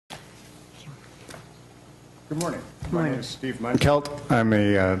Good morning. My name is Steve Munkelt. I'm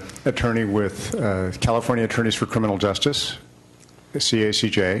an attorney with California Attorneys for Criminal Justice,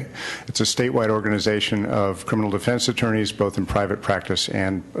 CACJ. It's a statewide organization of criminal defense attorneys, both in private practice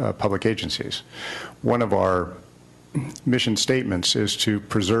and public agencies. One of our mission statements is to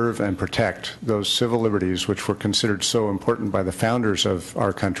preserve and protect those civil liberties which were considered so important by the founders of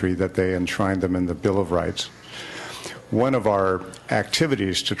our country that they enshrined them in the Bill of Rights. One of our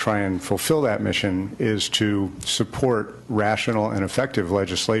activities to try and fulfill that mission is to support rational and effective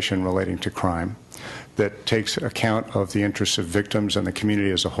legislation relating to crime that takes account of the interests of victims and the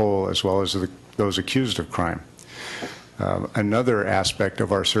community as a whole, as well as those accused of crime. Another aspect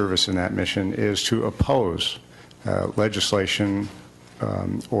of our service in that mission is to oppose legislation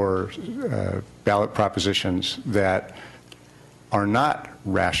or ballot propositions that are not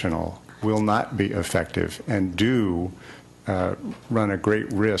rational, will not be effective, and do run a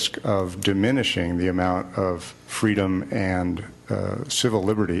great risk of diminishing the amount of freedom and civil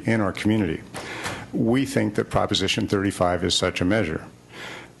liberty in our community. We think that Proposition 35 is such a measure.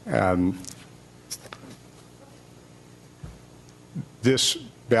 This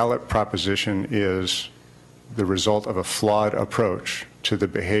ballot proposition is the result of a flawed approach to the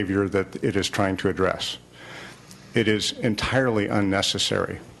behavior that it is trying to address. It is entirely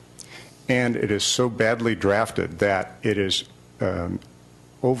unnecessary, and it is so badly drafted that it is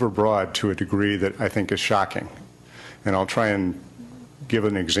overbroad to a degree that I think is shocking. And I'll try and give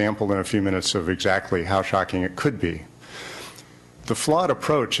an example in a few minutes of exactly how shocking it could be. The flawed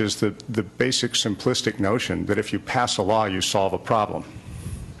approach is the basic simplistic notion that if you pass a law, you solve a problem.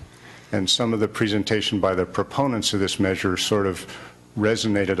 And some of the presentation by the proponents of this measure sort of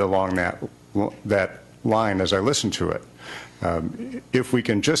resonated along that line as I listened to it. If we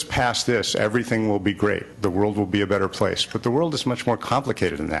can just pass this, everything will be great. The world will be a better place. But the world is much more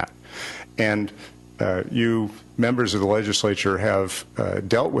complicated than that. And you, members of the legislature, have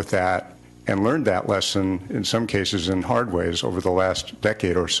dealt with that and learned that lesson, in some cases in hard ways, over the last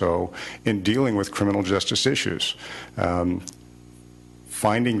decade or so in dealing with criminal justice issues.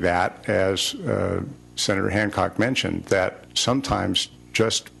 Finding that, as Senator Hancock mentioned, that sometimes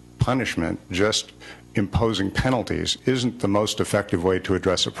just punishment, just imposing penalties, isn't the most effective way to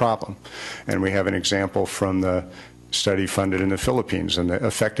address a problem. And we have an example from the study funded in the Philippines and the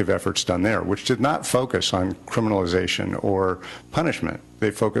effective efforts done there, which did not focus on criminalization or punishment. They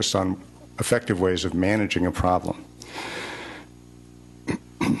focused on effective ways of managing a problem.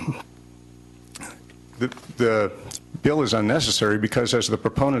 The bill is unnecessary because, as the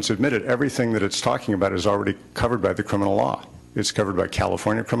proponents admitted, everything that it's talking about is already covered by the criminal law. It's covered by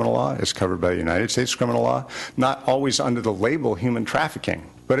California criminal law. It's covered by the United States criminal law. Not always under the label human trafficking,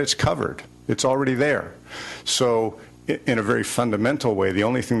 but it's covered. It's already there. So in a very fundamental way, the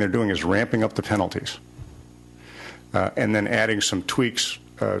only thing they're doing is ramping up the penalties and then adding some tweaks,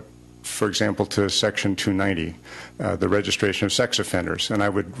 for example, to Section 290, the registration of sex offenders. And I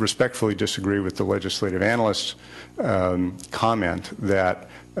would respectfully disagree with the legislative analyst's comment that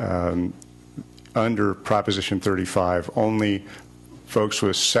under Proposition 35, only folks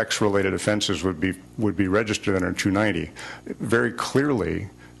with sex-related offenses would be registered under 290. Very clearly,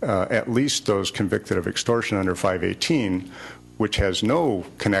 at least those convicted of extortion under 518, which has no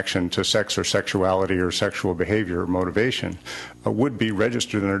connection to sex or sexuality or sexual behavior or motivation, would be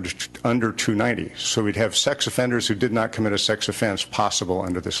registered under 290. So we'd have sex offenders who did not commit a sex offense possible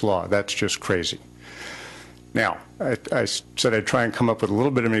under this law. That's just crazy. Now, I said I'd try and come up with a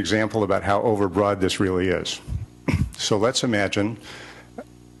little bit of an example about how overbroad this really is. So let's imagine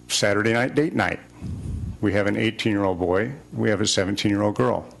Saturday night date night. We have an 18-year-old boy. We have a 17-year-old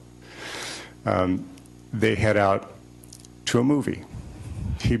girl. They head out to a movie.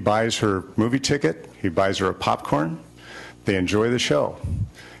 He buys her movie ticket. He buys her a popcorn. They enjoy the show.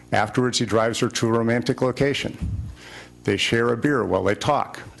 Afterwards, he drives her to a romantic location. They share a beer while they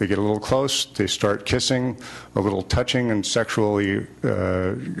talk. They get a little close. They start kissing, a little touching in sexually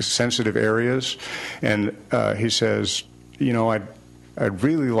sensitive areas. And he says, you know, I'd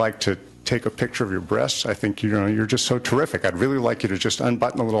really like to take a picture of your breasts. I think, you know, you're just so terrific. I'd really like you to just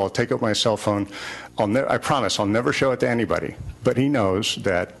unbutton a little. I'll take out my cell phone. I promise I'll never show it to anybody. But he knows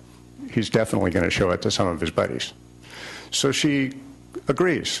that he's definitely going to show it to some of his buddies. So she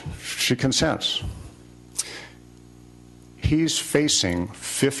agrees. She consents. He's facing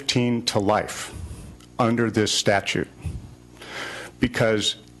 15 to life under this statute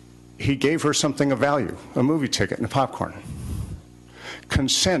because he gave her something of value, a movie ticket and a popcorn.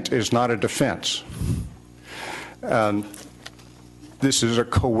 Consent is not a defense. This is a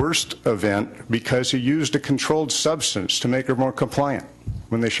coerced event because he used a controlled substance to make her more compliant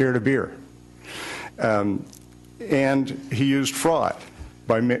when they shared a beer. And he used fraud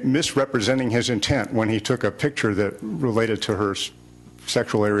by misrepresenting his intent when he took a picture that related to her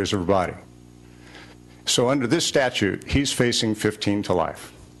sexual areas of her body. So under this statute, he's facing 15 to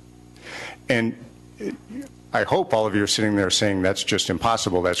life. And I hope all of you are sitting there saying that's just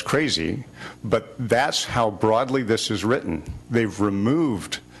impossible, that's crazy, but that's how broadly this is written. They've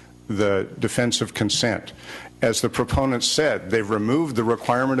removed the defense of consent. As the proponents said, they've removed the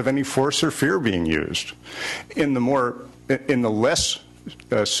requirement of any force or fear being used. In the less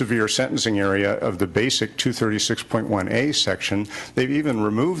severe sentencing area of the basic 236.1a section, they've even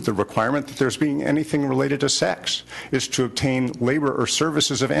removed the requirement that there's being anything related to sex. Is to obtain labor or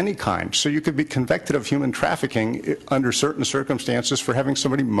services of any kind. So you could be convicted of human trafficking under certain circumstances for having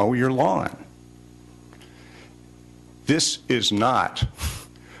somebody mow your lawn. This is not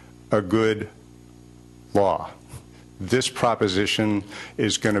a good law. This proposition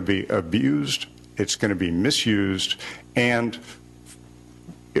is going to be abused, it's going to be misused, and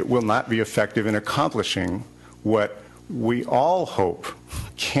it will not be effective in accomplishing what we all hope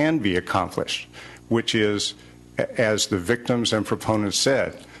can be accomplished, which is, as the victims and proponents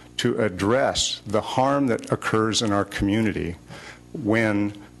said, to address the harm that occurs in our community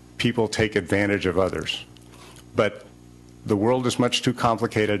when people take advantage of others. But the world is much too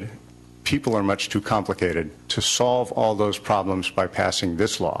complicated, people are much too complicated to solve all those problems by passing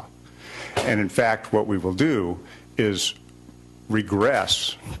this law. And in fact, what we will do is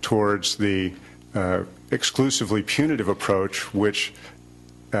regress towards the exclusively punitive approach which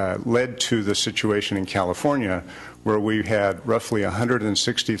led to the situation in California where we had roughly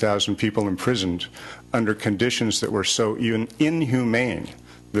 160,000 people imprisoned under conditions that were so inhumane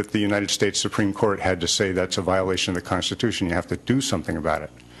that the United States Supreme Court had to say that's a violation of the Constitution. You have to do something about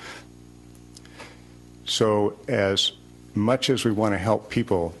it. So as much as we want to help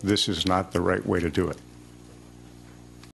people, this is not the right way to do it.